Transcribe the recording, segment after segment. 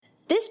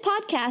This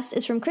podcast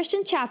is from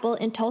Christian Chapel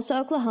in Tulsa,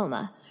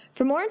 Oklahoma.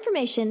 For more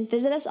information,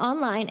 visit us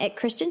online at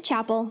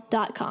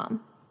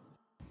christianchapel.com.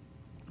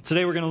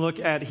 Today we're going to look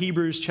at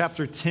Hebrews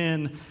chapter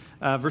 10,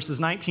 verses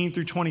 19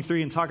 through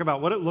 23, and talk about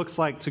what it looks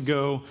like to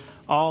go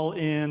all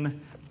in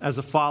as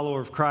a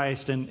follower of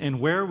Christ and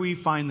where we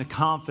find the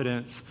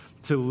confidence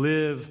to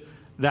live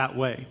that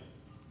way.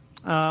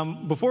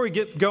 Before we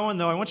get going,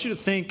 though, I want you to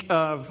think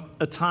of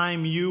a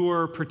time you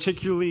were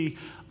particularly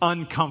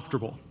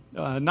uncomfortable.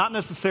 Not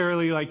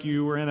necessarily like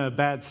you were in a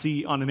bad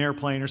seat on an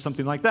airplane or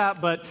something like that,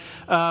 but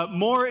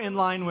more in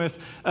line with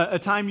a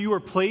time you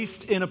were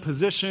placed in a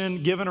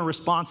position, given a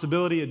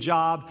responsibility, a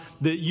job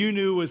that you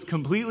knew was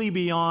completely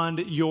beyond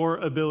your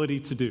ability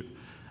to do.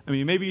 I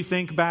mean, maybe you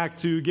think back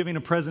to giving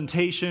a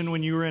presentation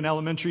when you were in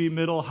elementary,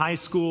 middle, high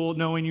school,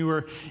 knowing you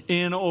were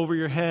in over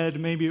your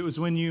head. Maybe it was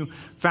when you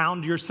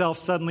found yourself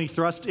suddenly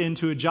thrust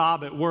into a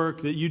job at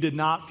work that you did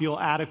not feel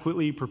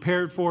adequately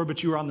prepared for,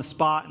 but you were on the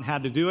spot and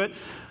had to do it.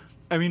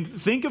 I mean,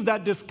 think of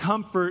that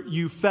discomfort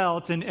you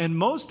felt, and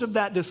most of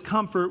that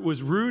discomfort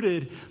was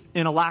rooted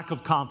in a lack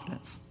of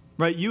confidence,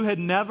 right? You had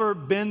never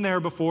been there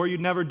before. You'd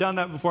never done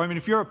that before. I mean,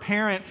 if you're a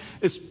parent,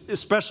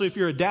 especially if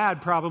you're a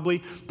dad probably,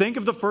 think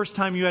of the first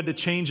time you had to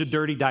change a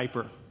dirty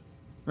diaper,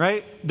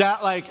 right? That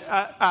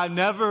I've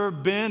never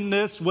been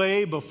this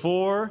way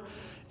before,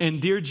 and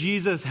dear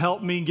Jesus,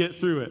 help me get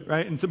through it,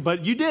 right? And so,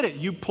 but you did it.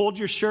 You pulled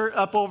your shirt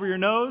up over your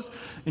nose,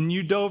 and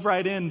you dove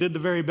right in and did the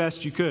very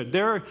best you could.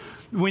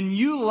 When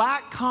you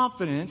lack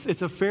confidence,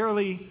 it's a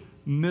fairly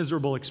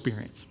miserable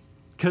experience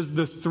because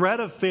the threat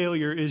of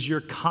failure is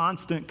your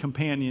constant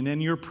companion,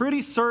 and you're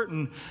pretty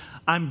certain,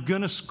 I'm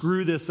going to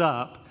screw this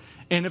up.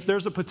 And if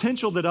there's a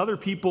potential that other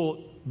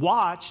people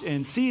watch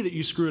and see that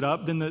you screw it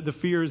up, then the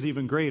fear is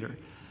even greater.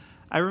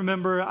 I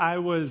remember I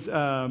was,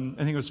 I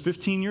think I was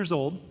 15 years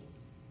old.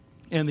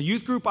 And the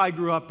youth group I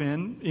grew up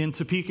in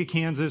Topeka,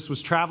 Kansas,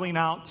 was traveling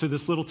out to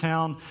this little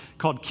town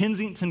called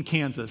Kensington,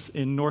 Kansas,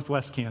 in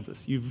northwest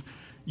Kansas.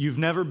 You've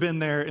never been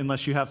there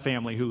unless you have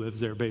family who lives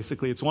there,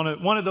 basically. It's one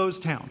of those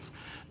towns.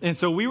 And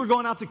so we were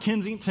going out to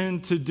Kensington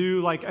to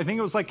do, I think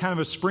it was kind of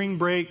a spring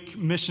break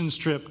missions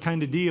trip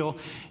kind of deal.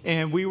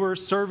 And we were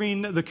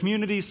serving the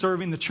community,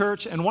 serving the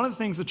church. And one of the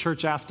things the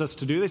church asked us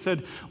to do, they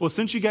said, well,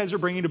 since you guys are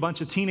bringing a bunch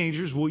of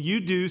teenagers, will you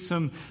do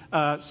some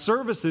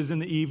services in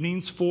the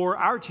evenings for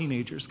our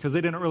teenagers? Because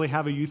they didn't really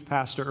have a youth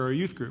pastor or a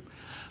youth group.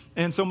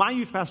 And so my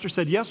youth pastor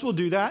said, yes, we'll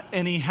do that.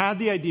 And he had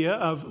the idea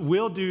of,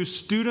 we'll do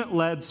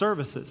student-led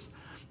services.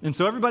 And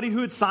so everybody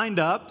who had signed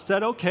up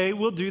said, okay,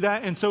 we'll do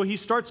that. And so he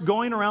starts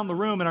going around the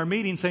room in our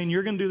meeting saying,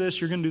 you're going to do this,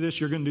 you're going to do this,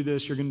 you're going to do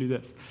this, you're going to do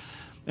this.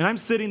 And I'm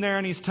sitting there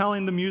and he's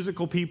telling the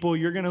musical people,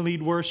 you're going to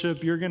lead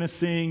worship, you're going to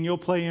sing, you'll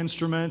play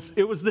instruments.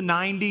 It was the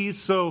 90s,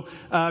 so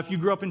if you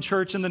grew up in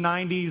church in the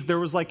 90s, there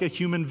was a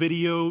human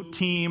video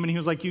team. And he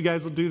was like, you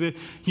guys will do the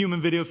human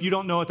video. If you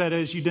don't know what that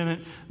is, you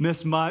didn't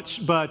miss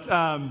much. But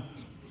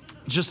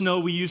just know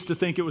we used to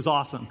think it was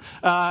awesome.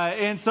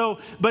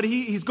 But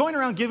he's going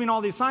around giving all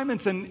the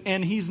assignments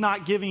and he's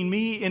not giving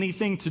me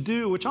anything to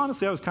do, which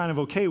honestly I was kind of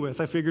okay with.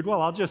 I figured,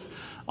 well,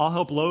 I'll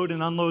help load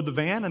and unload the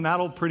van and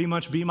that'll pretty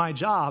much be my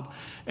job.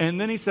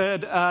 And then he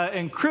said,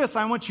 and Chris,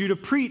 I want you to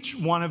preach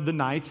one of the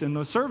nights in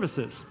those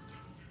services.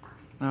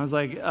 And I was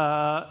like,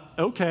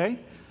 okay.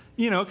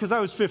 Because I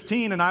was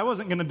 15 and I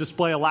wasn't going to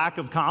display a lack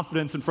of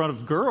confidence in front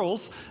of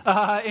girls.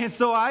 And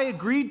so I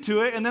agreed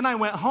to it. And then I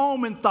went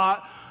home and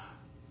thought,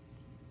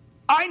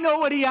 I know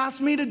what he asked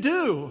me to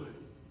do,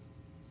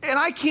 and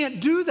I can't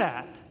do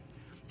that.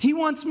 He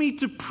wants me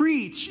to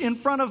preach in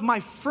front of my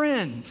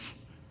friends.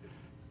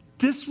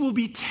 This will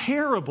be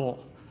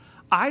terrible.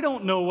 I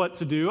don't know what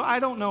to do. I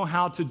don't know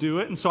how to do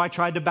it, and so I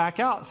tried to back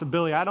out. I said,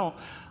 Billy, I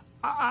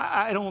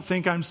don't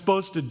think I'm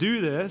supposed to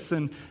do this.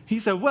 And he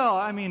said, well,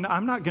 I mean,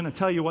 I'm not going to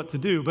tell you what to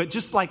do, but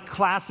just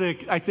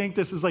classic, I think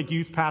this is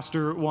Youth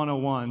Pastor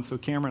 101. So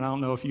Cameron, I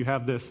don't know if you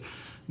have this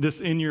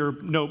in your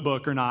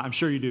notebook or not. I'm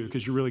sure you do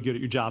because you're really good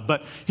at your job.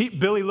 But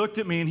Billy looked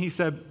at me and he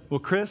said, well,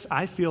 Chris,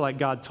 I feel like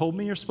God told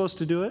me you're supposed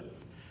to do it.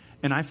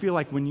 And I feel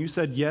like when you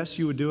said yes,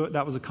 you would do it,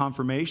 that was a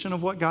confirmation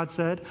of what God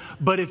said.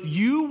 But if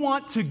you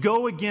want to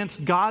go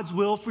against God's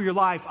will for your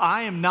life,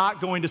 I am not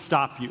going to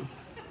stop you.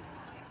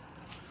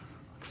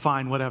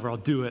 Fine, whatever, I'll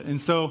do it.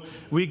 And so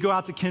we go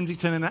out to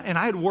Kensington, and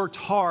I had worked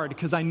hard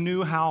because I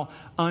knew how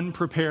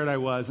unprepared I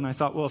was. And I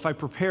thought, well, if I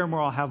prepare more,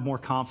 I'll have more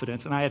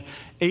confidence. And I had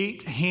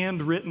 8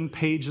 handwritten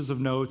pages of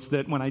notes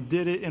that when I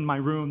did it in my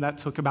room, that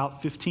took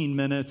about 15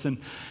 minutes. And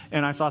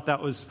I thought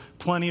that was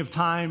plenty of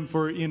time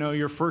for,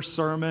 your first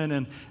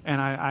sermon.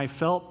 And I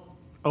felt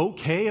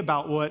okay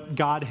about what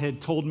God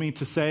had told me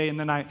to say. And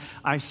then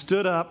I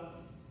stood up.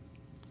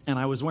 And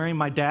I was wearing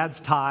my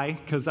dad's tie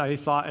because I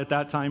thought at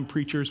that time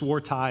preachers wore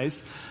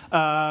ties, So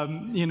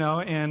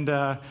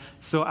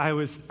I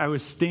was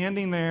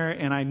standing there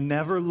and I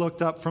never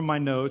looked up from my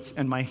notes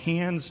and my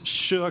hands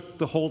shook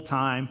the whole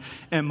time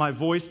and my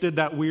voice did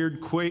that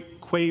weird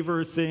quake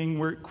quiver thing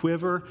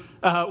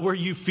where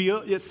you feel,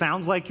 it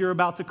sounds like you're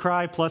about to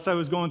cry. Plus I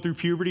was going through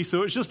puberty. So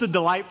it was just a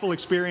delightful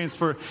experience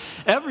for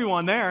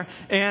everyone there.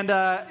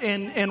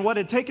 And what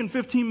had taken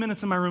 15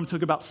 minutes in my room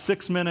took about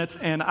 6 minutes.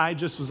 And I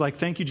just was like,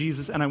 thank you,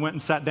 Jesus. And I went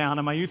and sat down,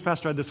 and my youth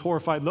pastor had this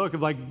horrified look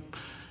of like,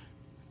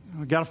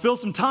 I got to fill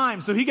some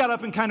time. So he got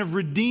up and kind of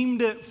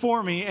redeemed it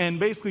for me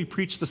and basically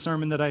preached the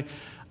sermon that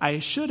I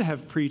should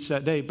have preached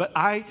that day. But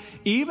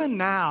even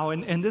now,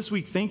 and this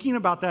week, thinking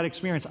about that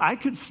experience, I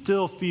could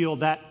still feel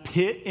that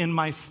pit in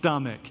my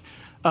stomach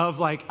of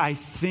like, I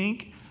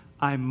think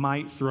I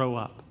might throw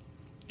up.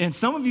 And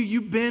some of you,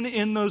 you've been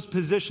in those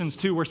positions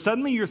too, where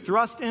suddenly you're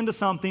thrust into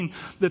something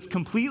that's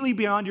completely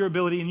beyond your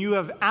ability, and you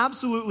have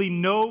absolutely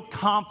no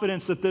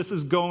confidence that this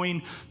is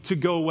going to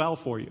go well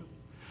for you.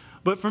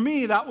 But for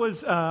me, that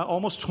was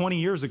almost 20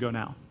 years ago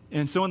now.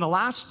 And so in the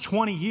last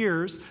 20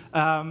 years,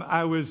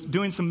 I was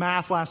doing some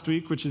math last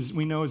week, which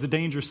we know is a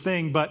dangerous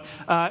thing. But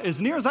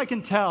as near as I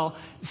can tell,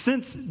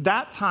 since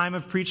that time,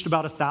 I've preached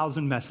about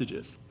 1,000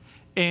 messages.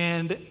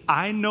 And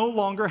I no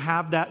longer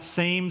have that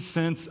same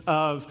sense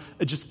of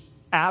just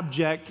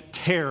abject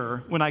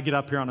terror when I get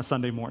up here on a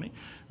Sunday morning.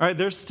 All right,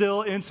 there's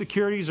still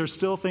insecurities, there's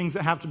still things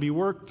that have to be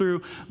worked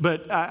through,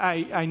 but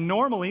I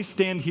normally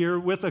stand here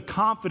with a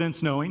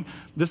confidence knowing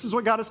this is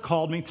what God has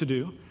called me to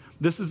do.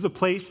 This is the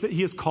place that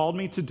he has called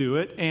me to do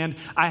it, and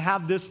I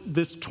have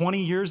this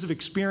 20 years of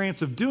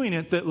experience of doing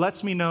it that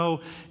lets me know,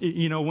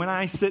 when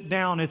I sit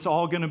down, it's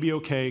all going to be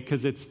okay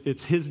because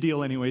it's his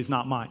deal anyways,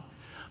 not mine.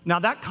 Now,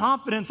 that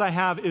confidence I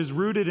have is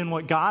rooted in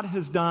what God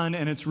has done,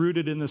 and it's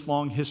rooted in this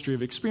long history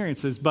of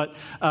experiences. But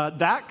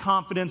that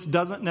confidence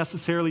doesn't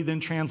necessarily then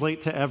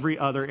translate to every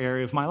other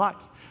area of my life.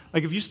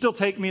 Like if you still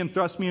take me and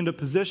thrust me into a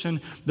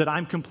position that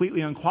I'm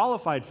completely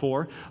unqualified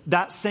for,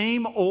 that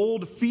same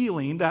old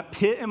feeling, that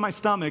pit in my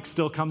stomach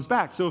still comes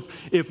back. So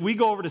if we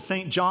go over to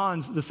St.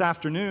 John's this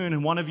afternoon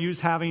and one of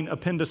you's having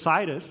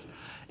appendicitis,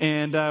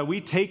 and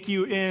we take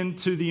you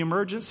into the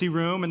emergency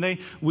room and they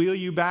wheel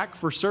you back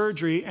for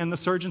surgery, and the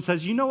surgeon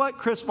says, you know what,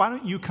 Chris, why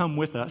don't you come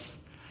with us?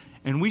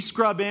 And we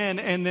scrub in,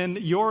 and then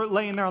you're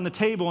laying there on the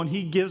table and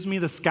he gives me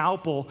the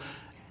scalpel.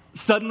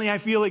 Suddenly I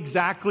feel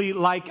exactly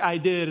like I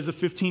did as a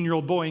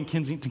 15-year-old boy in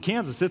Kensington,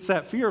 Kansas. It's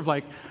that fear of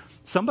like,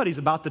 somebody's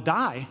about to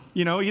die.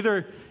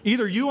 Either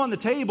you on the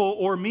table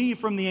or me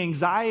from the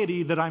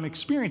anxiety that I'm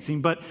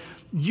experiencing. But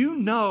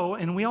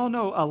and we all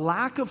know, a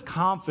lack of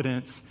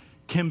confidence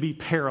can be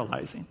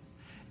paralyzing.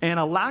 And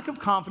a lack of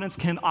confidence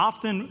can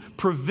often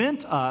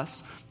prevent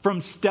us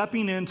from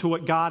stepping into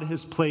what God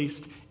has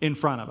placed in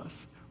front of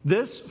us.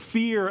 This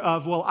fear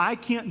of, well, I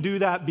can't do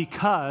that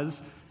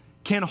because,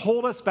 can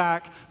hold us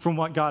back from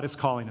what God is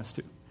calling us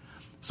to.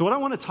 So what I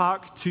want to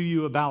talk to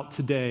you about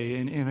today,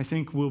 and I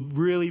think we'll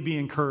really be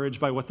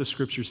encouraged by what the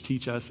scriptures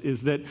teach us,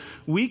 is that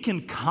we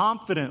can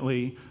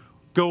confidently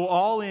go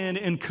all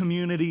in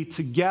community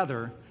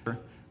together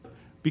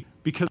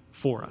because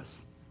for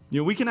us.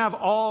 We can have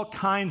all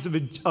kinds of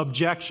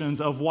objections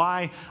of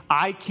why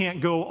I can't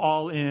go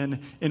all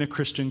in a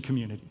Christian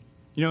community.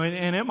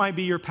 And it might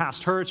be your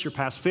past hurts, your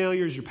past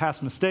failures, your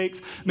past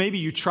mistakes. Maybe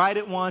you tried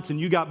it once and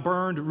you got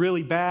burned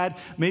really bad.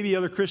 Maybe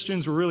other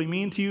Christians were really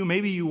mean to you.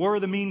 Maybe you were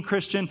the mean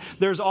Christian.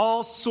 There's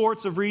all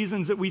sorts of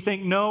reasons that we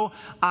think, no,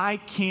 I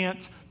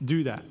can't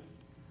do that.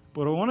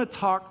 What I want to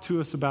talk to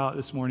us about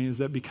this morning is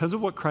that because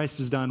of what Christ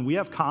has done, we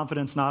have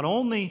confidence not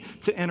only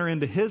to enter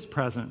into his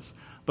presence,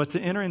 but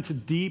to enter into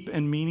deep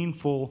and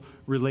meaningful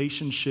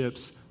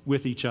relationships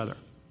with each other.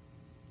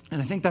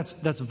 And I think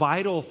that's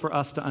vital for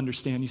us to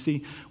understand. You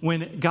see,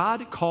 when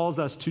God calls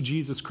us to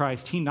Jesus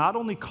Christ, he not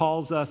only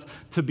calls us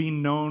to be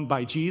known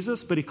by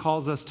Jesus, but he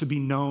calls us to be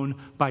known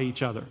by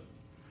each other.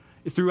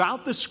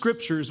 Throughout the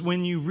scriptures,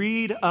 when you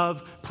read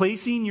of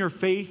placing your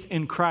faith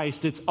in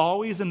Christ, it's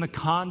always in the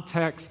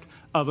context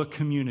of a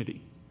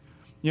community.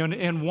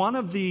 And one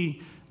of the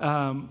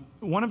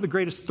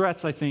greatest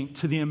threats, I think,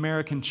 to the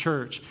American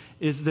church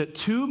is that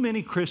too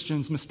many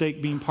Christians mistake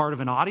being part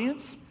of an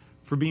audience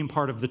for being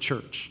part of the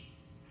church.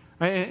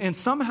 And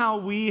somehow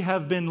we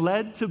have been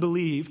led to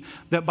believe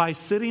that by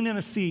sitting in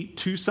a seat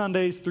 2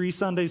 Sundays, 3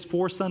 Sundays,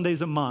 4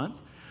 Sundays a month,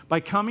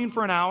 by coming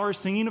for an hour,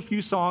 singing a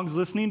few songs,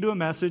 listening to a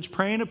message,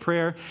 praying a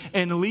prayer,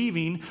 and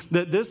leaving,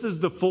 that this is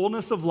the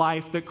fullness of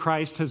life that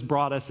Christ has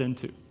brought us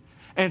into.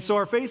 And so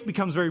our faith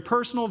becomes very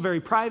personal,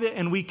 very private,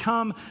 and we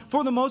come,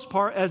 for the most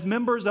part, as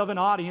members of an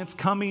audience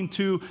coming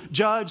to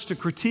judge, to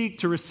critique,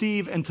 to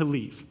receive, and to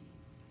leave.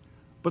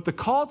 But the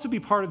call to be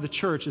part of the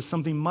church is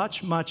something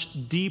much,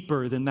 much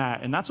deeper than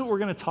that. And that's what we're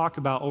going to talk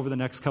about over the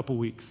next couple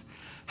weeks.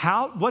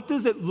 What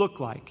does it look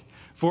like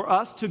for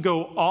us to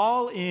go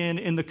all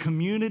in the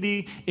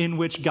community in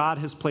which God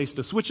has placed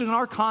us, which in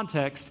our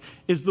context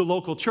is the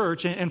local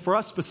church, and for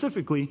us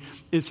specifically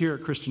is here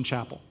at Christian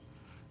Chapel.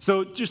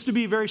 So just to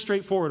be very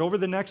straightforward, over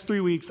the next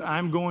 3 weeks,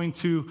 I'm going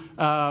to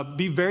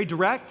be very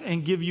direct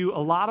and give you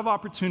a lot of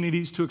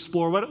opportunities to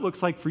explore what it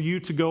looks like for you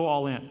to go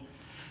all in.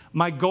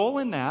 My goal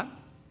in that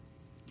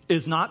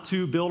is not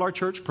to build our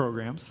church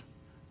programs.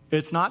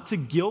 It's not to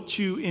guilt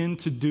you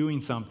into doing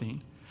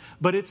something.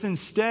 but it's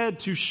instead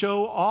to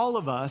show all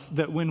of us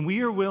that when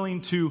we are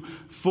willing to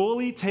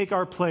fully take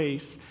our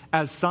place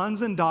as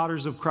sons and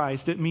daughters of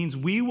Christ, it means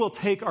we will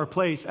take our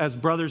place as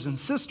brothers and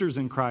sisters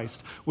in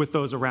Christ with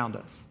those around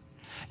us.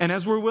 And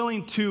as we're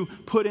willing to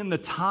put in the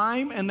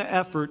time and the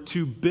effort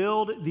to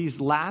build these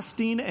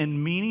lasting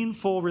and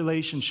meaningful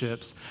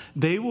relationships,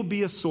 they will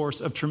be a source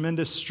of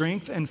tremendous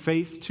strength and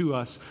faith to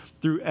us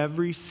through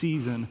every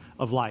season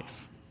of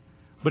life.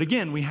 But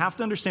again, we have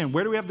to understand,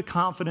 where do we have the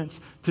confidence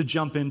to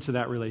jump into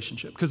that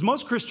relationship? Because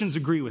most Christians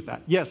agree with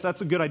that. Yes,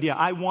 that's a good idea.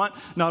 I want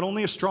not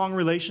only a strong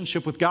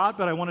relationship with God,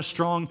 but I want a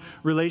strong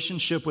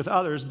relationship with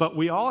others. But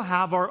we all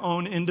have our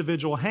own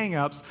individual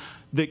hang-ups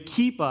that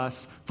keep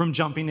us from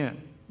jumping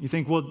in. You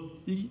think, well,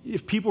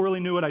 if people really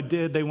knew what I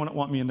did, they wouldn't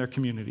want me in their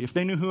community. If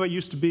they knew who I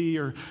used to be,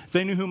 or if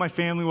they knew who my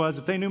family was,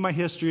 if they knew my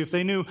history, if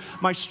they knew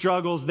my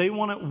struggles, they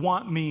wouldn't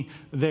want me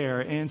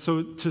there. And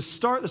so to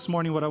start this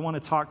morning, what I want to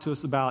talk to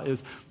us about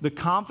is the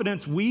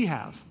confidence we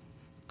have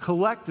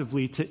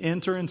collectively to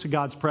enter into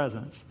God's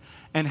presence,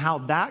 and how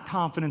that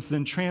confidence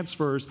then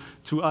transfers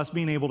to us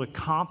being able to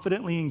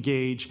confidently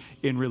engage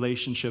in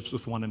relationships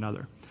with one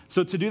another.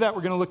 So to do that,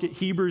 we're going to look at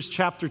Hebrews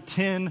chapter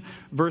 10,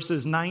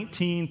 verses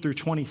 19 through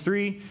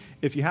 23.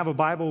 If you have a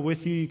Bible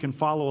with you, you can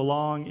follow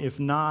along. If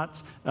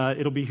not,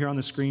 it'll be here on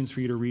the screens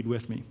for you to read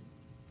with me.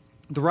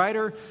 The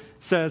writer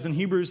says in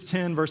Hebrews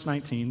 10, verse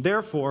 19,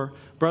 "Therefore,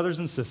 brothers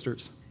and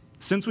sisters,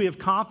 since we have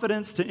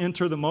confidence to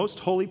enter the most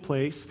holy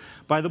place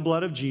by the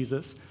blood of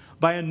Jesus,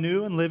 by a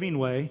new and living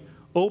way,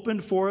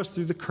 opened for us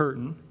through the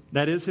curtain,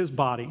 that is his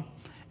body,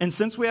 and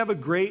since we have a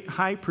great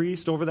high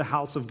priest over the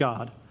house of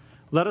God,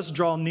 let us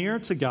draw near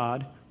to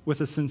God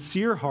with a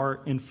sincere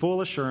heart in full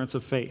assurance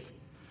of faith,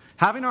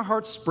 having our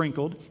hearts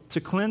sprinkled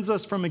to cleanse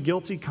us from a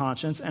guilty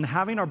conscience, and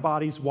having our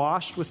bodies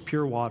washed with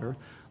pure water,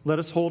 let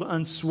us hold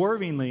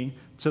unswervingly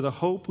to the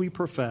hope we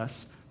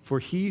profess, for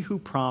he who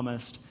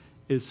promised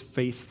is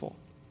faithful."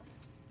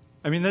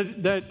 I mean,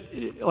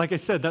 that like I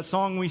said, that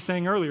song we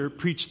sang earlier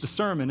preached the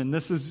sermon, and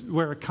this is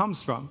where it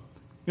comes from.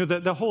 You know,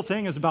 the whole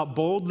thing is about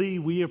boldly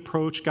we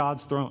approach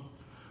God's throne.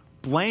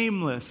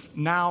 Blameless,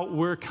 now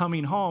we're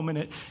coming home.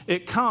 And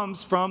it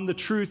comes from the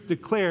truth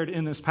declared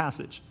in this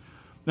passage.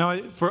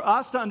 Now, for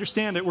us to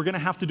understand it, we're going to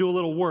have to do a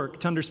little work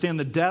to understand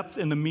the depth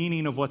and the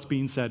meaning of what's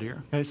being said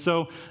here. Okay,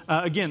 so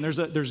again, there's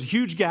a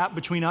huge gap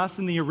between us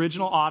and the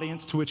original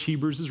audience to which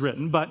Hebrews is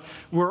written, but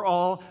we're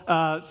all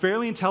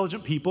fairly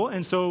intelligent people,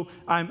 and so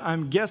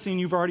I'm guessing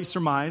you've already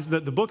surmised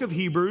that the book of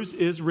Hebrews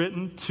is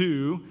written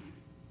to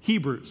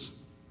Hebrews.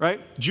 Right?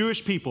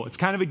 Jewish people. It's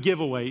kind of a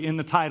giveaway in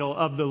the title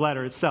of the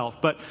letter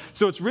itself. But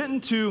so it's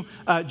written to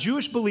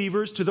Jewish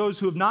believers, to those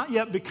who have not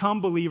yet become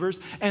believers.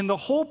 And the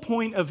whole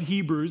point of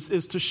Hebrews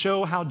is to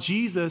show how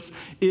Jesus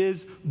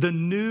is the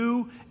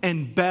new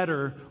and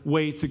better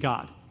way to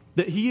God.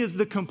 That he is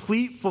the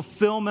complete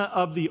fulfillment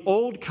of the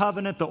old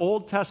covenant, the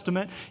Old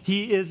Testament.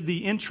 He is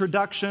the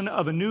introduction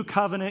of a new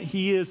covenant.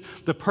 He is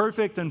the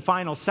perfect and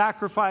final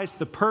sacrifice,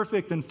 the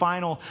perfect and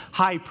final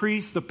high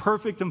priest, the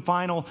perfect and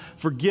final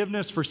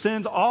forgiveness for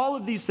sins, all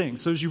of these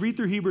things. So as you read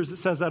through Hebrews, it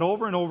says that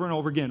over and over and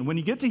over again. When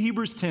you get to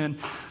Hebrews 10,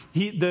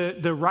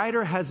 the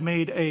writer has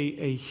made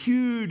a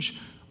huge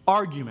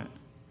argument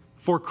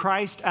for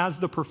Christ as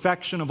the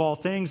perfection of all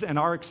things and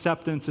our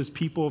acceptance as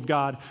people of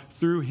God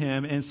through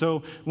him. And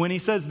so when he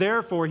says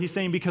therefore, he's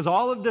saying because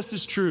all of this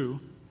is true,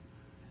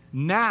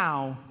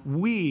 now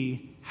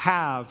we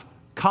have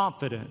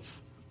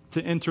confidence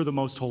to enter the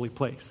most holy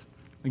place.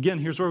 Again,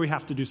 here's where we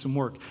have to do some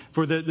work.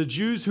 For the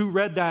Jews who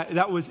read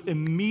that was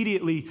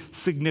immediately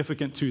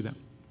significant to them.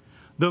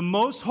 The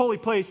most holy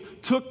place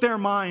took their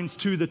minds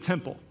to the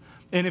temple.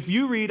 And if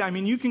you read,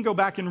 you can go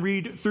back and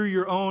read through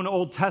your own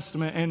Old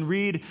Testament and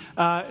read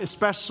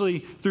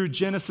especially through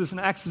Genesis and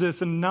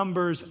Exodus and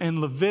Numbers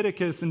and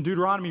Leviticus and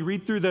Deuteronomy.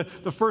 Read through the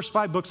first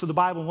 5 books of the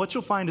Bible. And what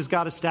you'll find is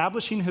God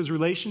establishing his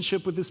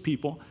relationship with his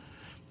people.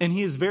 And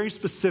he is very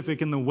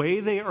specific in the way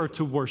they are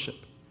to worship.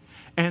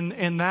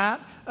 And that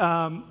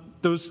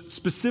those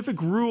specific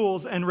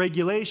rules and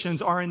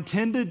regulations are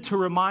intended to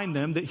remind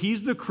them that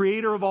he's the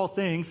creator of all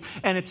things,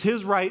 and it's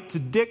his right to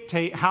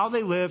dictate how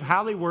they live,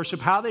 how they worship,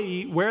 how they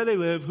eat, where they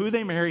live, who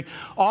they marry,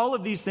 all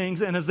of these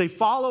things. And as they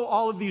follow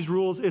all of these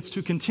rules, it's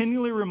to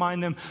continually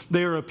remind them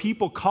they are a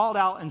people called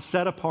out and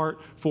set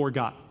apart for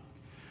God.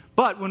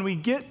 But when we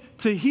get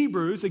to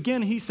Hebrews,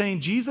 again, he's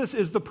saying Jesus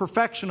is the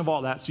perfection of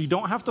all that. So you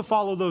don't have to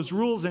follow those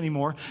rules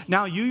anymore.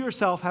 Now you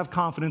yourself have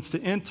confidence to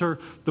enter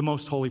the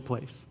most holy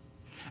place.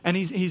 And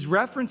he's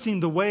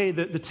referencing the way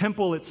that the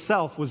temple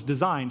itself was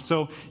designed.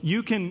 So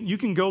you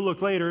can go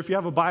look later. If you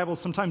have a Bible,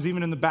 sometimes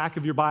even in the back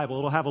of your Bible,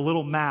 it'll have a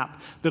little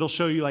map that'll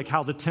show you like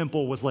how the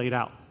temple was laid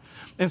out.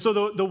 And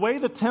so the way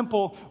the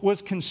temple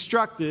was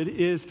constructed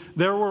is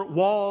there were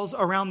walls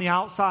around the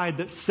outside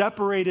that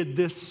separated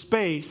this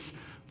space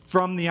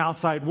from the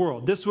outside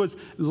world. This was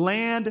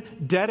land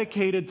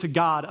dedicated to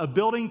God, a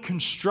building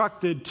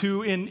constructed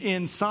to,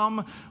 in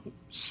some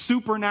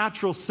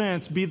supernatural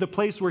sense, be the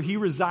place where he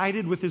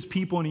resided with his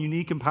people in a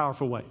unique and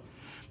powerful way.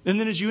 And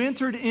then as you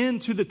entered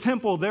into the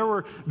temple, there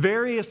were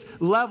various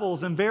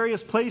levels and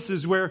various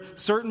places where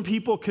certain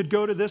people could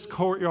go to this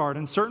courtyard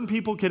and certain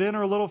people could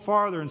enter a little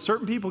farther and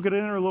certain people could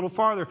enter a little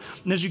farther.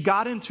 And as you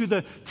got into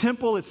the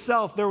temple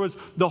itself, there was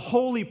the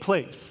holy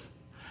place.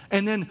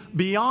 And then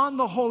beyond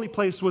the holy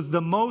place was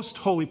the most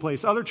holy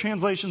place. Other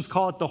translations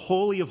call it the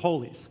Holy of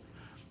Holies.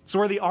 It's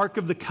where the Ark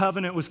of the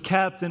Covenant was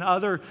kept and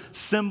other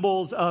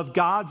symbols of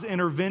God's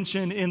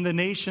intervention in the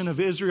nation of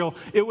Israel.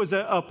 It was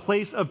a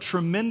place of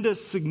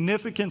tremendous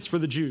significance for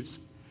the Jews.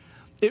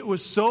 It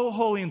was so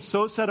holy and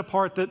so set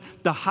apart that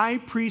the high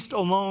priest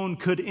alone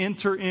could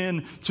enter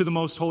into the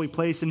most holy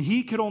place. And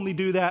he could only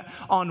do that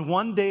on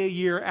one day a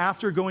year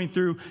after going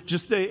through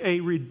just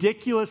a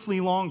ridiculously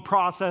long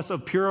process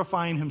of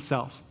purifying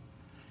himself.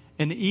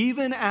 And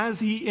even as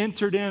he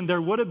entered in,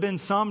 there would have been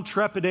some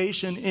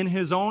trepidation in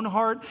his own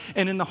heart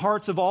and in the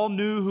hearts of all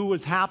knew who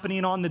was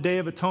happening on the Day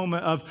of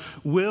Atonement of,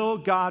 will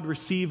God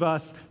receive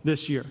us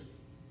this year?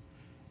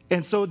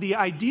 And so the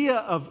idea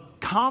of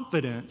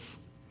confidence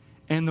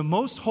and the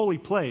most holy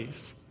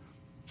place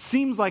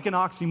seems like an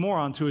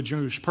oxymoron to a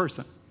Jewish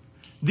person.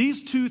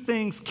 These two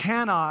things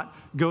cannot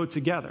go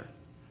together.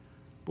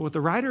 But what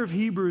the writer of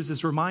Hebrews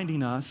is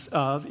reminding us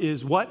of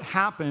is what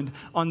happened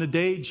on the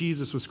day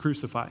Jesus was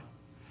crucified.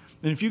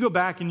 And if you go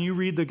back and you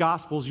read the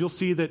Gospels, you'll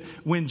see that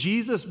when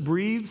Jesus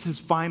breathes his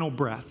final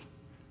breath,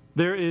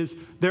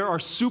 there are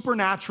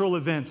supernatural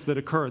events that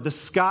occur. The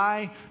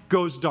sky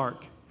goes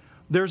dark.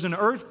 There's an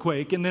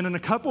earthquake, and then in a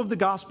couple of the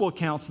Gospel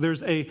accounts,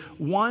 there's a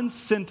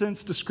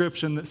one-sentence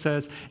description that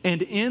says,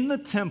 and in the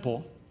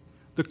temple,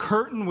 the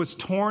curtain was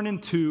torn in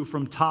two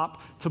from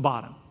top to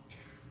bottom.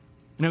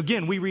 Now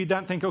again, we read that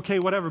and think, okay,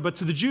 whatever. But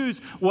to the Jews,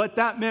 what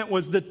that meant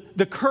was that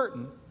the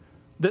curtain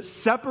that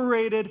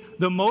separated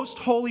the most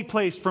holy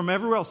place from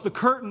everywhere else, the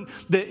curtain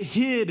that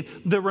hid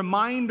the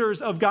reminders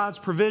of God's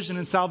provision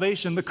and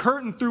salvation, the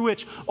curtain through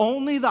which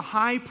only the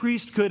high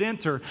priest could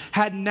enter,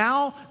 had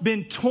now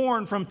been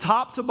torn from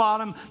top to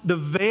bottom. The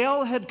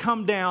veil had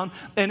come down,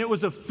 and it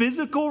was a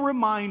physical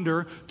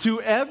reminder to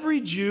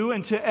every Jew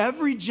and to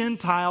every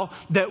Gentile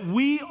that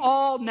we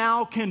all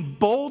now can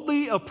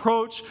boldly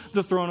approach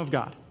the throne of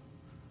God.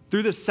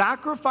 Through the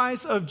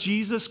sacrifice of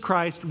Jesus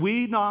Christ,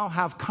 we now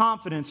have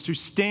confidence to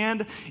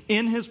stand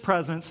in his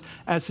presence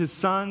as his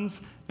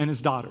sons and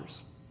his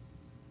daughters.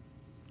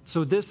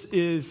 So this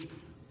is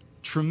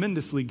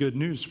tremendously good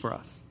news for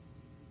us.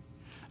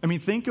 I mean,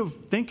 think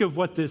of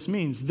what this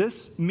means.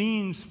 This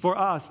means for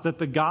us that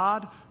the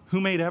God who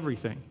made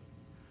everything,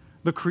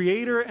 the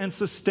creator and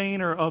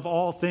sustainer of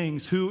all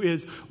things, who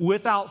is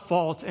without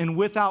fault and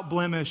without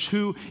blemish,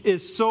 who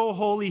is so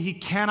holy he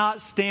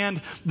cannot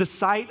stand the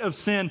sight of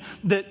sin,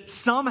 that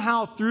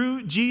somehow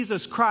through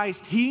Jesus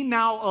Christ, he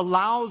now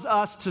allows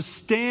us to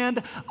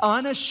stand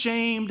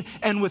unashamed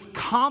and with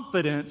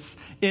confidence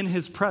in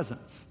his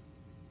presence.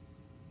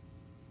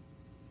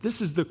 This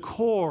is the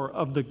core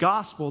of the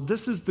gospel.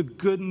 This is the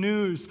good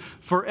news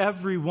for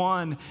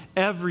everyone,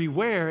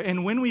 everywhere.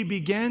 And when we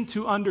begin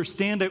to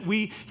understand it,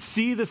 we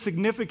see the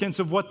significance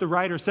of what the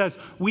writer says.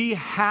 We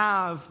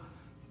have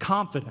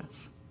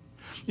confidence.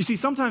 You see,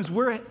 sometimes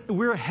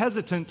we're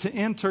hesitant to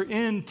enter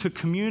into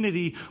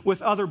community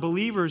with other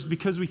believers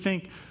because we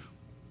think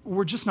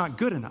we're just not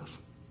good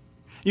enough.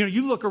 You know,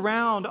 you look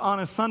around on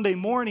a Sunday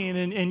morning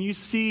and you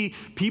see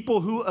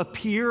people who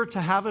appear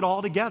to have it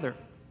all together.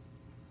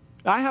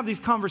 I have these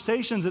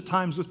conversations at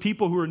times with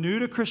people who are new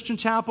to Christian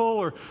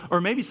Chapel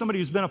or maybe somebody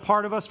who's been a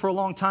part of us for a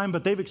long time,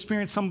 but they've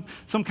experienced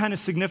some kind of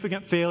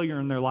significant failure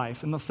in their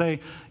life. And they'll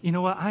say, you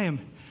know what,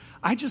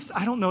 I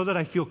don't know that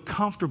I feel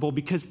comfortable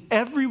because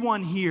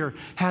everyone here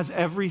has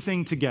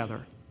everything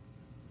together.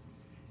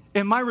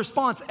 And my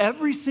response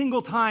every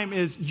single time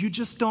is, you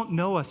just don't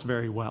know us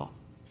very well.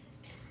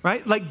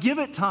 Right? Like, give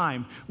it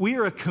time. We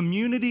are a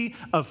community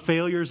of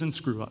failures and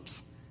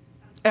screw-ups.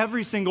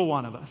 Every single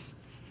one of us.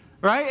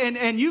 Right?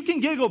 And you can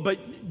giggle, but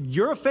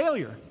you're a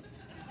failure.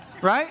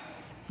 Right?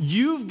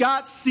 You've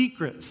got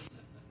secrets.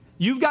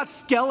 You've got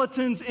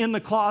skeletons in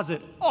the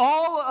closet.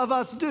 All of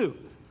us do.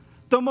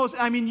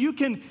 You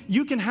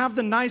can have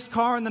the nice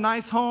car and the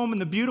nice home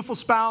and the beautiful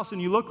spouse and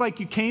you look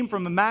like you came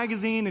from a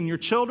magazine and your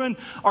children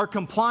are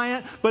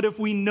compliant. But if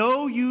we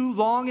know you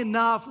long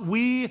enough,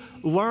 we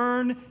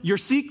learn your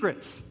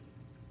secrets.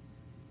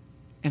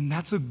 And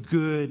that's a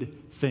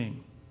good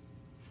thing.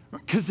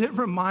 Because it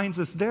reminds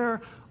us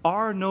there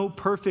are no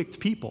perfect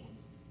people.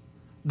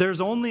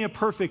 There's only a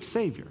perfect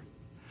Savior.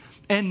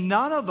 And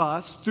none of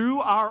us,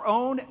 through our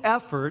own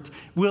effort,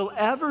 will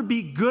ever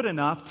be good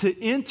enough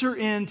to enter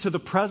into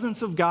the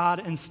presence of God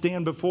and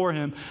stand before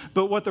him.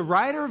 But what the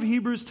writer of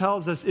Hebrews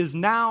tells us is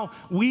now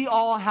we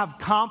all have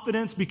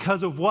confidence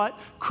because of what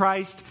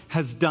Christ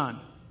has done.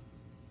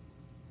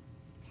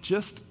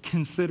 Just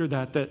consider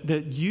that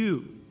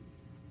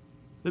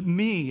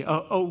me,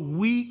 a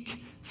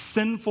weak,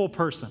 sinful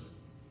person,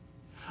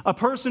 a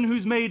person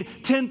who's made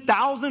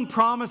 10,000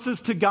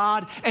 promises to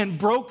God and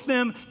broke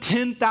them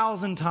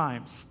 10,000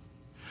 times.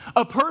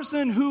 A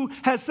person who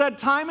has said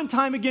time and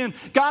time again,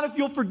 God, if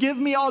you'll forgive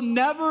me, I'll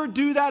never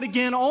do that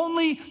again,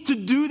 only to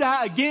do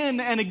that again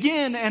and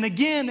again and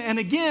again and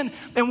again.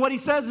 And what he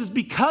says is,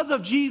 because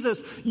of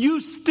Jesus, you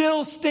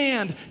still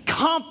stand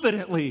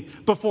confidently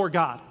before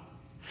God.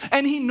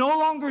 And he no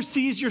longer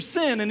sees your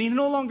sin, and he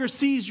no longer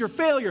sees your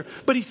failure,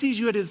 but he sees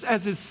you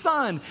as his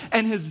son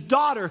and his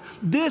daughter.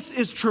 This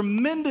is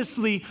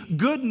tremendously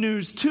good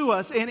news to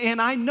us. And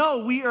I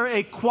know we are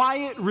a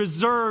quiet,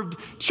 reserved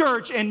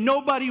church, and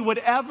nobody would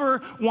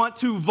ever want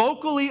to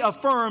vocally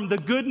affirm the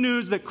good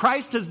news that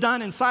Christ has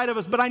done inside of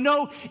us. But I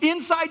know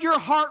inside your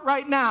heart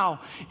right now,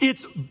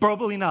 it's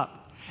bubbling up.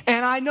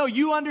 And I know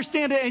you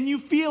understand it and you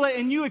feel it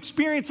and you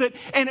experience it.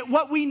 And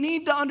what we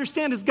need to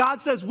understand is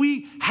God says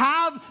we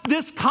have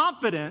this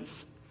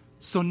confidence,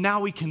 so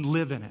now we can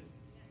live in it.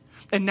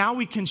 And now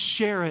we can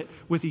share it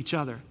with each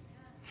other.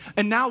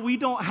 And now we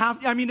don't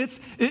have,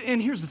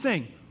 and here's the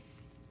thing.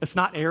 It's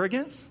not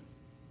arrogance.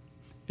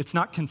 It's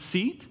not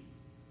conceit.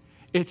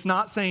 It's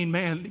not saying,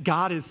 man,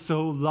 God is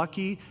so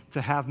lucky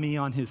to have me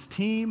on his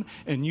team,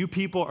 and you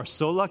people are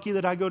so lucky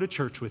that I go to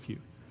church with you.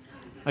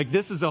 Like,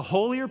 this is a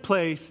holier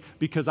place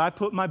because I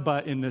put my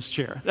butt in this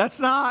chair. That's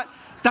not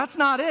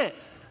it,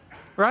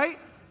 right?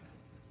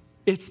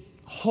 It's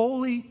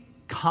holy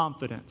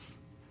confidence,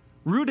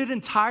 rooted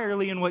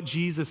entirely in what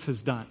Jesus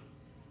has done.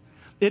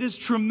 It is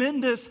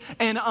tremendous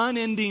and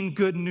unending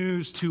good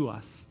news to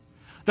us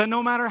that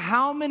no matter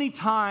how many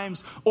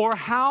times or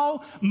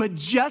how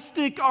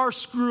majestic our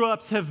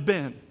screw-ups have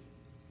been,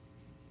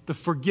 the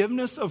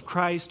forgiveness of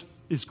Christ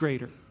is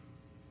greater.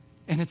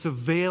 And it's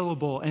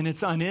available and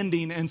it's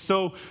unending. And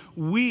so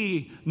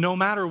we, no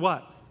matter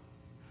what,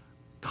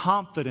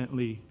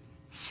 confidently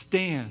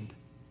stand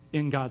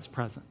in God's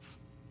presence.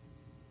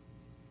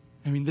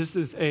 I mean, this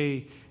is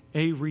a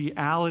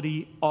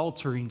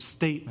reality-altering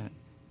statement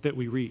that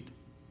we read.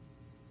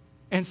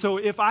 And so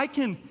if I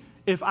can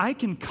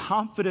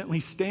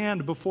confidently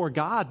stand before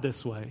God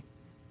this way,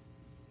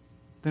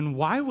 then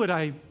why would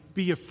I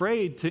be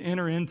afraid to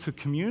enter into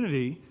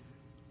community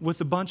with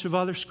a bunch of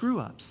other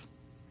screw-ups?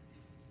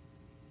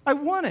 I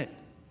want it,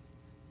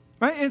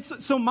 right? And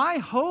so my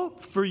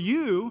hope for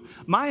you,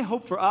 my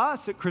hope for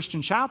us at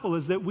Christian Chapel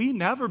is that we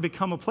never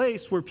become a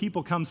place where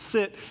people come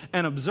sit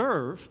and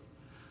observe,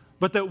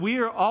 but that we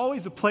are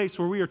always a place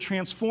where we are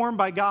transformed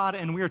by God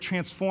and we are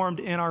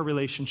transformed in our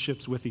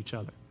relationships with each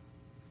other.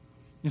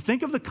 You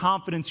think of the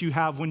confidence you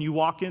have when you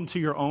walk into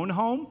your own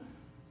home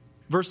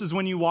versus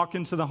when you walk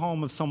into the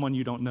home of someone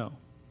you don't know.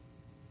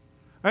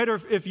 Right?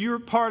 Or if you're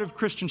part of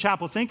Christian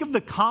Chapel, think of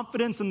the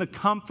confidence and the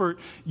comfort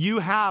you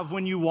have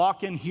when you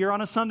walk in here on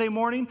a Sunday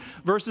morning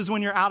versus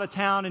when you're out of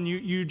town and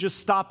you just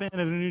stop in at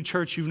a new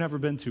church you've never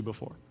been to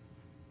before.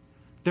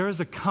 There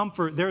is a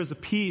comfort, there is a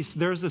peace,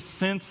 there's a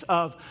sense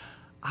of,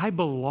 I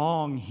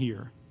belong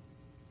here.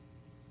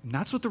 And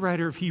that's what the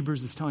writer of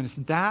Hebrews is telling us.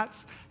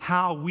 That's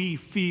how we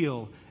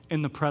feel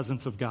in the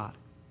presence of God.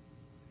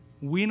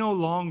 We no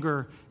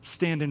longer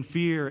stand in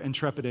fear and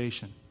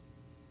trepidation.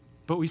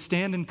 But we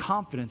stand in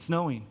confidence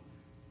knowing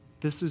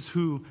this is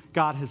who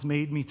God has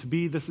made me to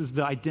be. This is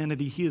the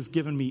identity he has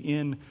given me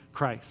in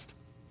Christ.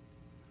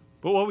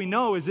 But what we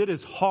know is it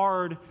is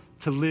hard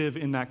to live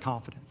in that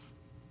confidence.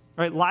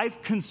 Right?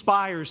 Life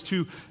conspires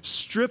to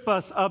strip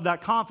us of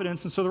that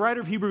confidence. And so the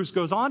writer of Hebrews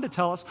goes on to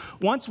tell us,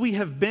 once we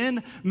have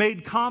been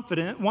made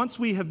confident, once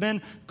we have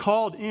been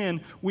called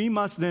in, we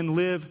must then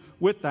live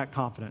with that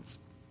confidence.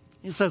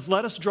 He says,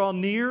 let us draw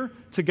near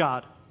to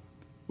God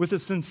with a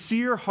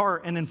sincere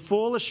heart and in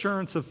full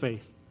assurance of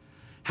faith,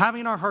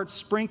 having our hearts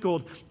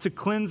sprinkled to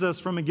cleanse us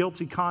from a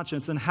guilty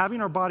conscience, and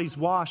having our bodies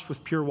washed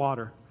with pure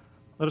water.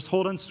 Let us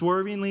hold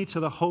unswervingly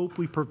to the hope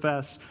we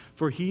profess,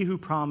 for he who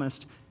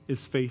promised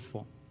is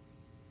faithful.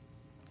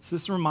 So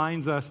this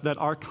reminds us that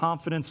our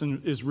confidence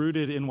is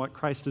rooted in what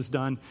Christ has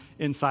done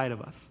inside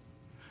of us.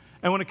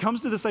 And when it comes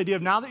to this idea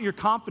of now that you're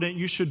confident,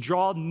 you should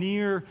draw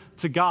near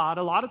to God,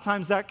 a lot of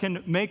times that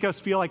can make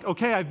us feel like,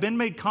 okay, I've been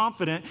made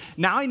confident.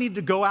 Now I need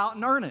to go out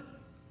and earn it.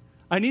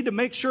 I need to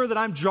make sure that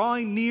I'm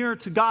drawing near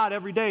to God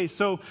every day.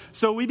 So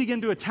we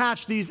begin to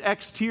attach these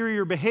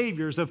exterior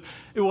behaviors of,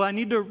 well, I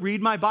need to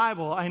read my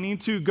Bible. I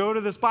need to go to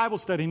this Bible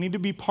study. I need to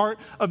be part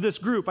of this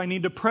group. I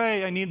need to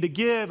pray. I need to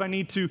give. I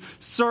need to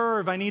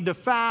serve. I need to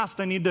fast.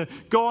 I need to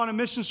go on a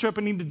mission trip.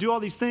 I need to do all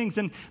these things.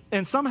 And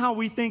somehow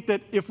we think that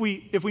if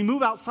we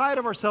move outside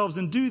of ourselves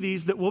and do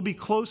these, that we'll be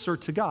closer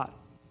to God.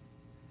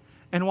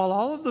 And while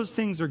all of those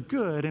things are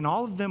good and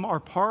all of them are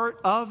part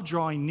of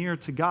drawing near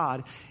to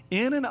God,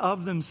 in and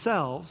of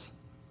themselves,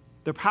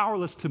 they're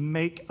powerless to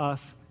make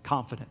us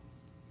confident.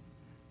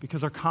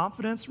 Because our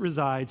confidence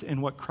resides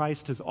in what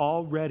Christ has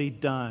already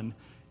done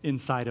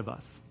inside of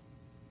us.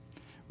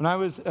 When I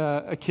was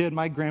a kid,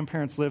 my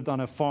grandparents lived on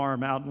a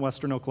farm out in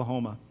western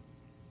Oklahoma.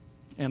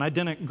 And I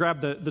didn't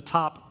grab the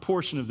top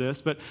portion of this,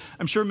 but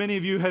I'm sure many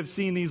of you have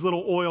seen these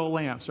little oil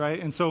lamps, right?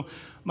 And so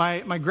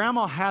my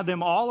grandma had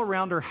them all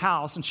around her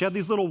house, and she had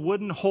these little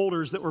wooden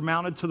holders that were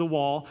mounted to the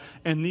wall,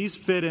 and these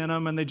fit in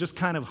them, and they just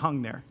kind of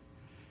hung there.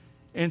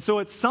 And so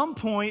at some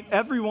point,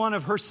 every one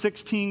of her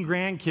 16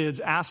 grandkids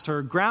asked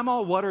her,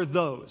 "Grandma, what are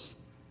those?"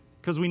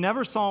 Because we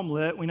never saw them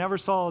lit. We never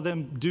saw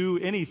them do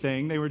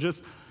anything. They were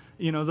just,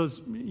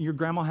 your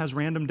grandma has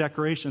random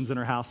decorations in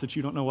her house that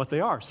you don't know what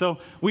they are. So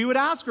we would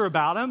ask her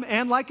about them.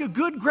 And like a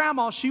good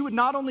grandma, she would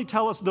not only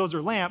tell us those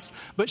are lamps,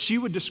 but she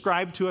would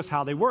describe to us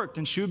how they worked.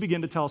 And she would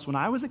begin to tell us, when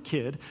I was a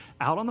kid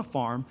out on the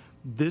farm,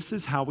 this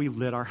is how we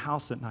lit our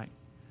house at night.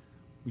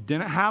 We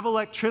didn't have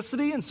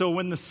electricity, and so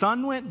when the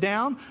sun went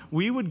down,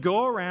 we would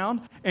go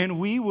around and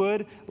we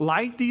would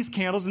light these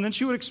candles, and then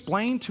she would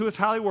explain to us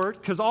how they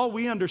worked, because all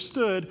we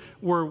understood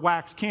were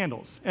wax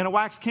candles. And a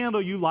wax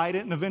candle, you light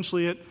it, and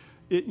eventually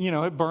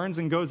it burns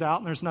and goes out,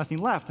 and there's nothing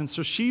left. And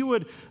so she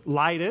would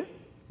light it,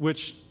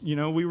 which,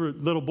 we were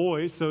little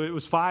boys, so it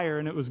was fire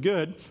and it was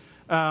good.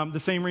 The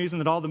same reason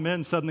that all the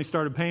men suddenly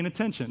started paying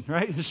attention,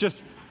 right? It's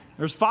just,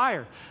 there's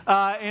fire.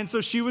 And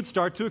so she would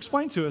start to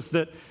explain to us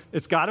that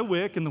it's got a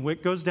wick, and the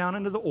wick goes down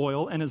into the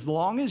oil, and as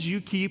long as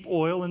you keep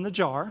oil in the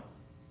jar,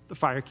 the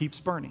fire keeps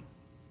burning.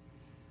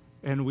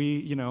 And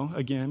we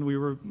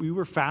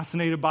were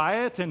fascinated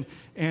by it,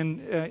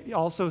 and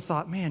also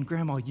thought, man,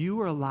 Grandma, you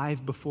were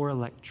alive before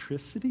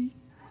electricity?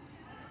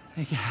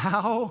 Like,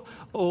 how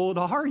old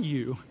are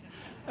you?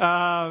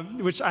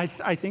 Which I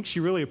think she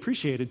really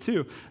appreciated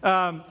too.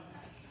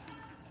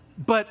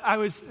 But I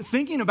was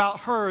thinking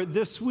about her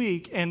this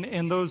week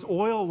and those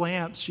oil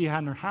lamps she had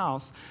in her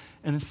house,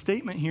 and the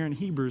statement here in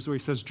Hebrews where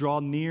he says, draw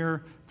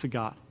near to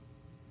God.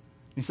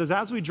 And he says,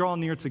 as we draw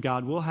near to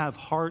God, we'll have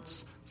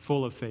hearts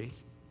full of faith.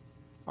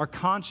 Our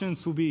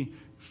conscience will be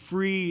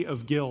free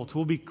of guilt.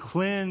 We'll be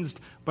cleansed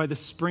by the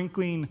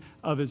sprinkling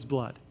of his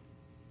blood.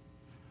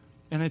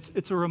 And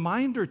it's a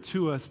reminder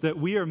to us that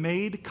we are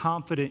made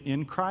confident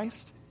in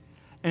Christ.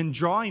 And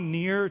drawing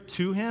near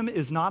to him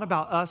is not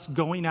about us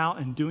going out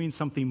and doing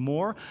something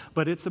more,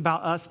 but it's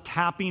about us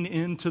tapping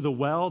into the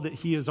well that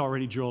he has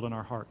already drilled in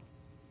our heart.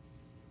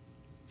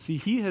 See,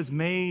 he has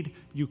made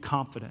you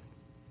confident.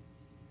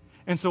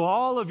 And so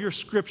all of your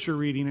scripture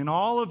reading and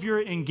all of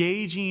your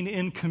engaging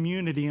in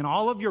community and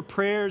all of your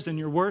prayers and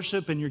your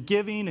worship and your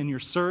giving and your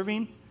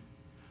serving,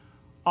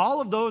 all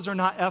of those are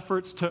not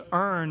efforts to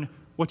earn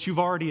what you've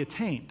already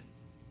attained.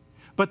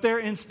 But they're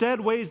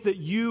instead ways that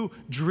you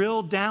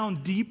drill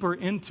down deeper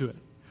into it,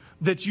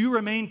 that you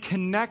remain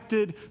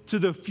connected to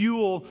the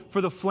fuel for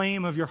the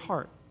flame of your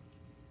heart.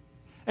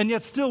 And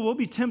yet still we'll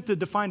be tempted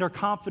to find our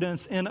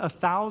confidence in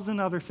 1,000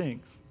 other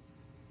things.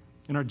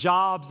 In our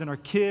jobs, in our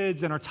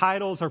kids, in our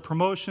titles, our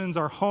promotions,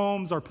 our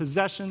homes, our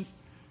possessions,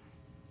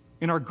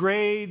 in our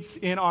grades,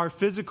 in our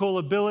physical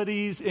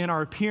abilities, in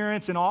our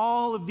appearance, in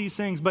all of these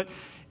things. But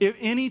if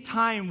any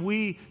time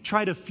we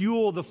try to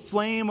fuel the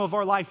flame of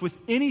our life with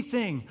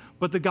anything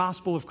but the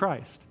gospel of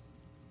Christ,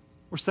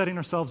 we're setting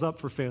ourselves up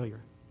for failure.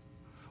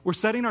 We're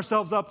setting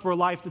ourselves up for a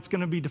life that's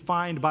going to be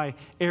defined by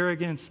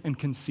arrogance and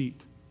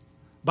conceit,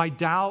 by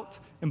doubt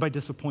and by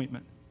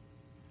disappointment.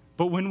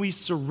 But when we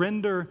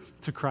surrender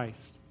to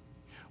Christ,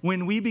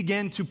 when we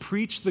begin to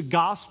preach the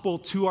gospel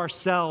to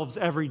ourselves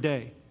every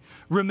day,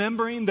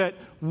 remembering that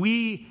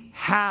we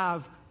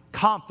have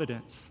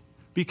confidence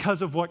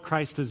because of what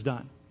Christ has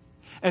done,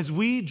 as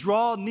we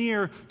draw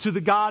near to the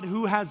God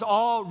who has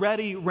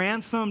already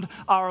ransomed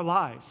our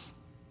lives,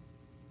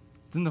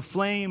 then the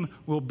flame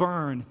will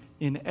burn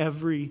in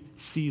every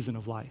season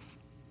of life.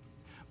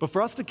 But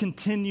for us to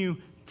continue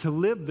to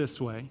live this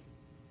way,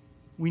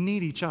 we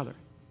need each other.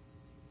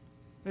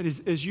 That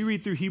is, as you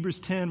read through Hebrews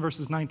 10,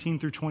 verses 19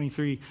 through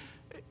 23,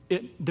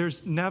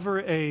 there's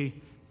never a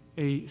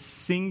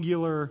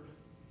singular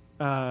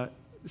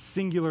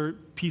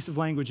piece of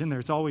language in there.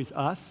 It's always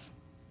us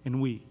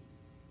and we.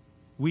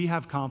 We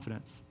have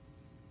confidence.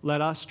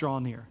 Let us draw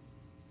near.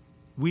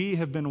 We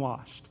have been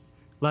washed.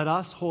 Let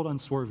us hold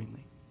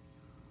unswervingly.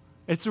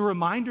 It's a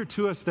reminder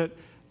to us that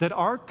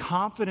our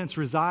confidence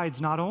resides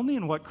not only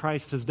in what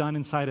Christ has done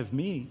inside of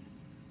me,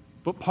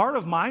 but part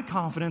of my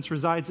confidence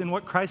resides in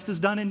what Christ has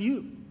done in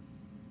you.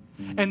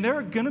 And there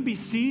are going to be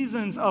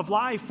seasons of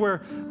life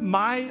where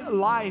my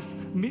life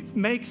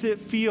makes it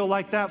feel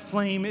like that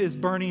flame is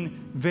burning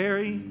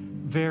very,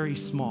 very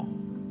small.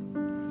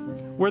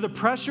 Where the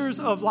pressures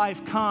of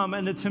life come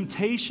and the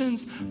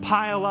temptations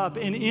pile up.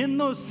 And in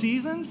those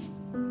seasons,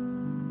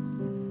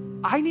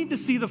 I need to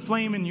see the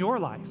flame in your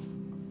life.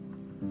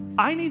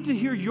 I need to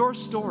hear your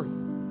story.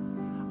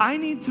 I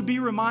need to be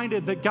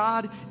reminded that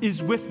God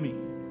is with me.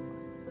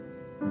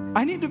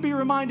 I need to be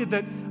reminded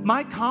that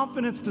my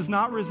confidence does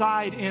not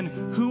reside in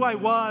who I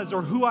was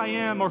or who I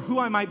am or who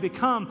I might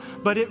become,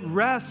 but it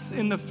rests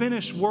in the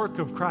finished work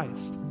of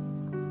Christ.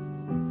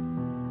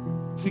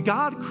 See,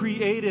 God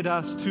created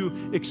us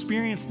to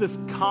experience this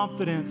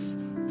confidence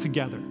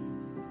together,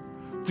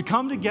 to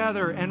come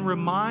together and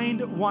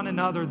remind one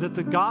another that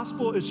the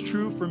gospel is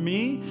true for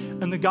me,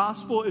 and the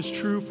gospel is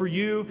true for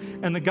you,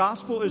 and the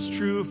gospel is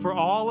true for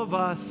all of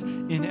us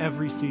in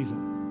every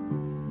season.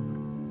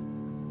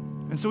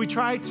 And so we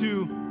try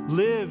to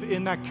live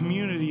in that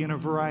community in a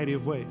variety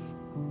of ways.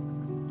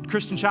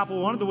 Christian Chapel,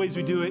 one of the ways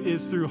we do it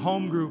is through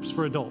home groups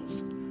for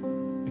adults.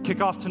 They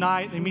kick off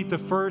tonight. They meet the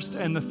first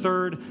and the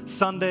third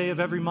Sunday of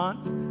every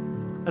month.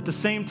 At the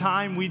same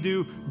time, we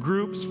do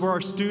groups for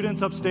our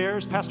students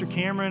upstairs. Pastor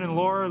Cameron and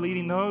Laura are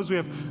leading those. We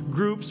have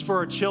groups for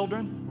our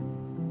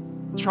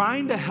children.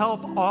 Trying to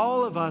help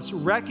all of us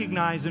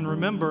recognize and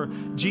remember,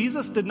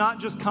 Jesus did not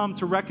just come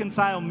to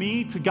reconcile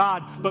me to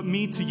God, but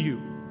me to you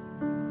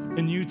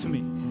and you to me.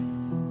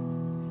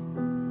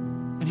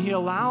 And he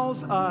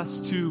allows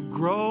us to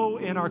grow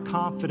in our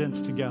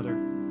confidence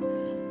together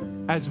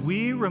as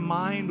we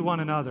remind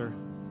one another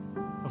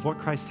of what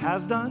Christ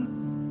has done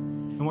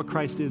and what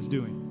Christ is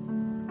doing.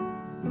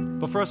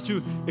 But for us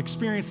to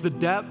experience the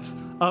depth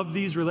of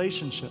these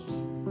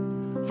relationships,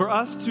 for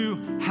us to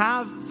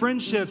have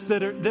friendships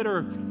that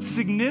are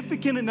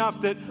significant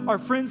enough that our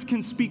friends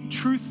can speak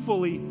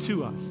truthfully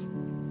to us,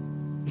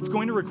 it's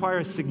going to require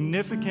a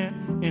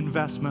significant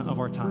investment of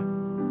our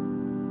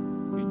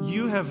time.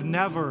 You have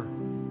never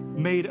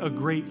made a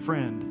great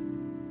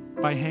friend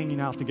by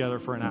hanging out together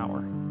for an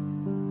hour,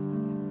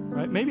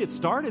 right? Maybe it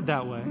started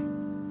that way,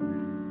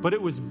 but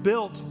it was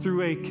built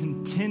through a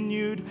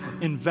continued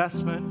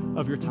investment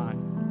of your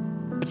time.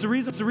 It's the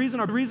reason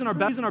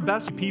our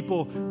best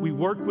people we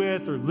work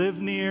with or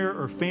live near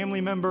or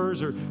family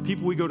members or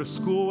people we go to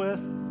school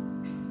with,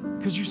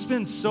 because you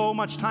spend so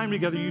much time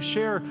together, you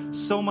share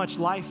so much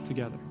life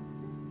together.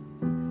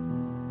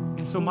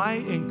 And so my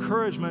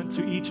encouragement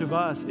to each of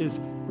us is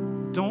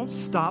don't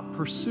stop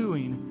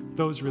pursuing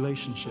those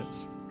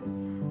relationships.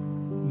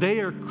 They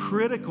are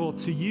critical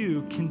to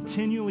you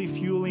continually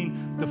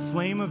fueling the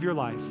flame of your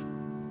life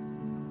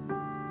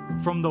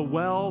from the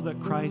well that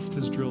Christ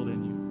has drilled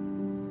in you.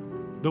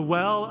 The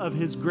well of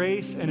his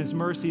grace and his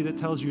mercy that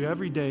tells you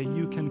every day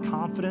you can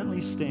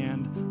confidently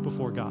stand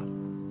before God.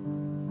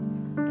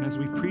 And as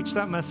we preach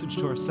that message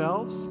to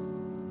ourselves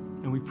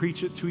and we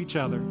preach it to each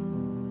other,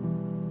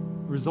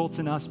 it results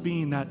in us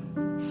being that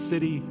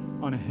city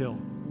on a hill,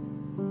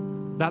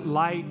 that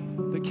light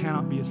that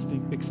cannot be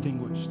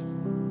extinguished.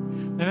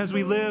 And as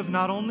we live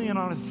not only in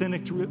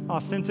an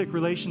authentic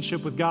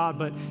relationship with God,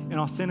 but in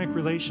authentic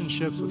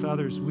relationships with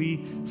others,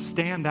 we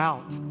stand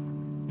out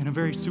in a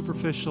very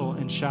superficial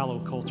and shallow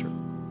culture.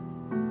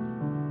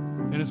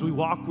 And as we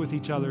walk with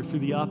each other through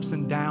the ups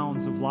and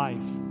downs of life,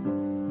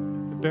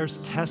 it bears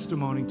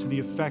testimony to the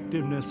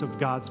effectiveness of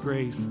God's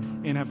grace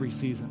in every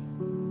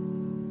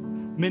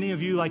season. Many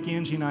of you, like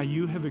Angie and I,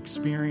 you have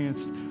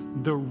experienced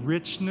the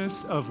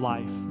richness of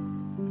life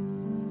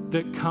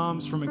that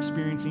comes from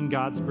experiencing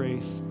God's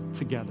grace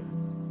together.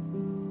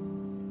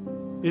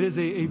 It is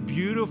a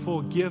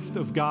beautiful gift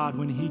of God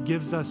when he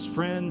gives us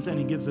friends and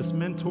he gives us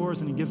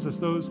mentors and he gives us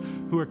those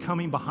who are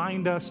coming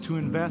behind us to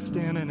invest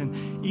in. And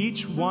in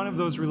each one of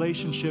those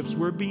relationships,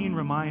 we're being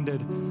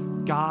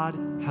reminded God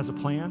has a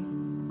plan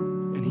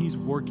and he's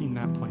working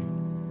that plan.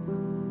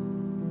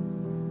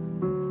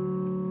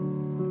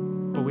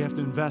 But we have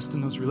to invest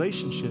in those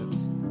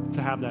relationships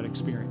to have that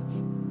experience.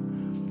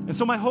 And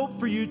so my hope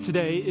for you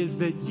today is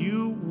that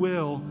you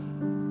will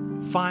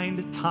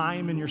find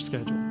time in your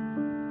schedule.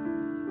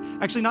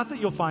 Actually, not that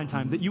you'll find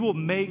time, that you will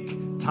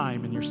make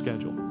time in your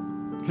schedule.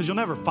 Because you'll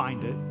never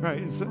find it,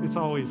 right? It's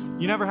always,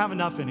 you never have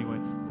enough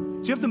anyways.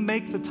 So you have to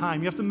make the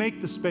time, you have to make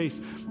the space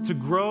to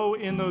grow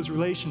in those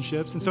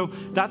relationships. And so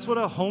that's what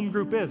a home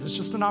group is. It's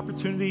just an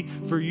opportunity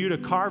for you to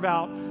carve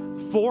out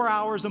 4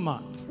 hours a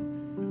month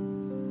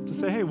to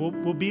say, hey,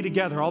 we'll be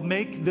together. I'll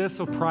make this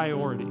a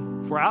priority.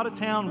 If we're out of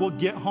town, we'll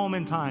get home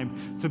in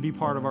time to be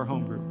part of our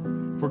home group.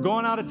 If we're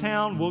going out of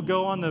town, we'll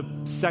go on the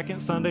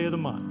second Sunday of the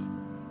month,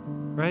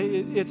 right?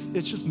 It's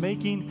just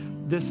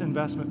making this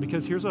investment,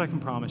 because here's what I can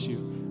promise you.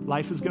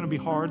 Life is going to be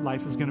hard,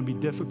 life is going to be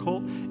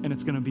difficult, and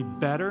it's going to be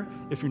better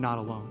if you're not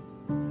alone.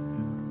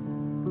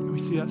 And we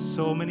see that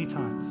so many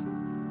times.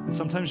 And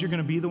sometimes you're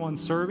going to be the one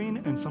serving,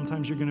 and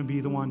sometimes you're going to be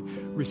the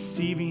one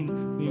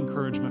receiving the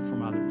encouragement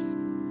from others.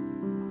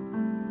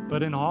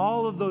 But in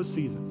all of those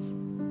seasons,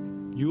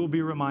 you will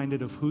be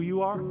reminded of who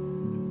you are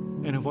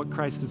and of what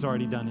Christ has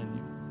already done in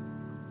you.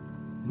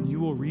 And you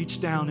will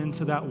reach down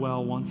into that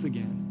well once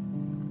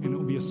again, and it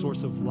will be a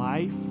source of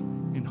life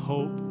and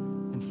hope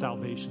and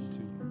salvation to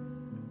you.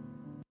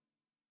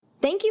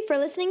 Thank you for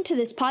listening to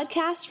this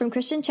podcast from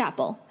Christian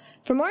Chapel.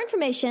 For more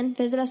information,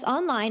 visit us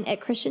online at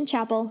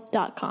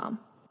christianchapel.com.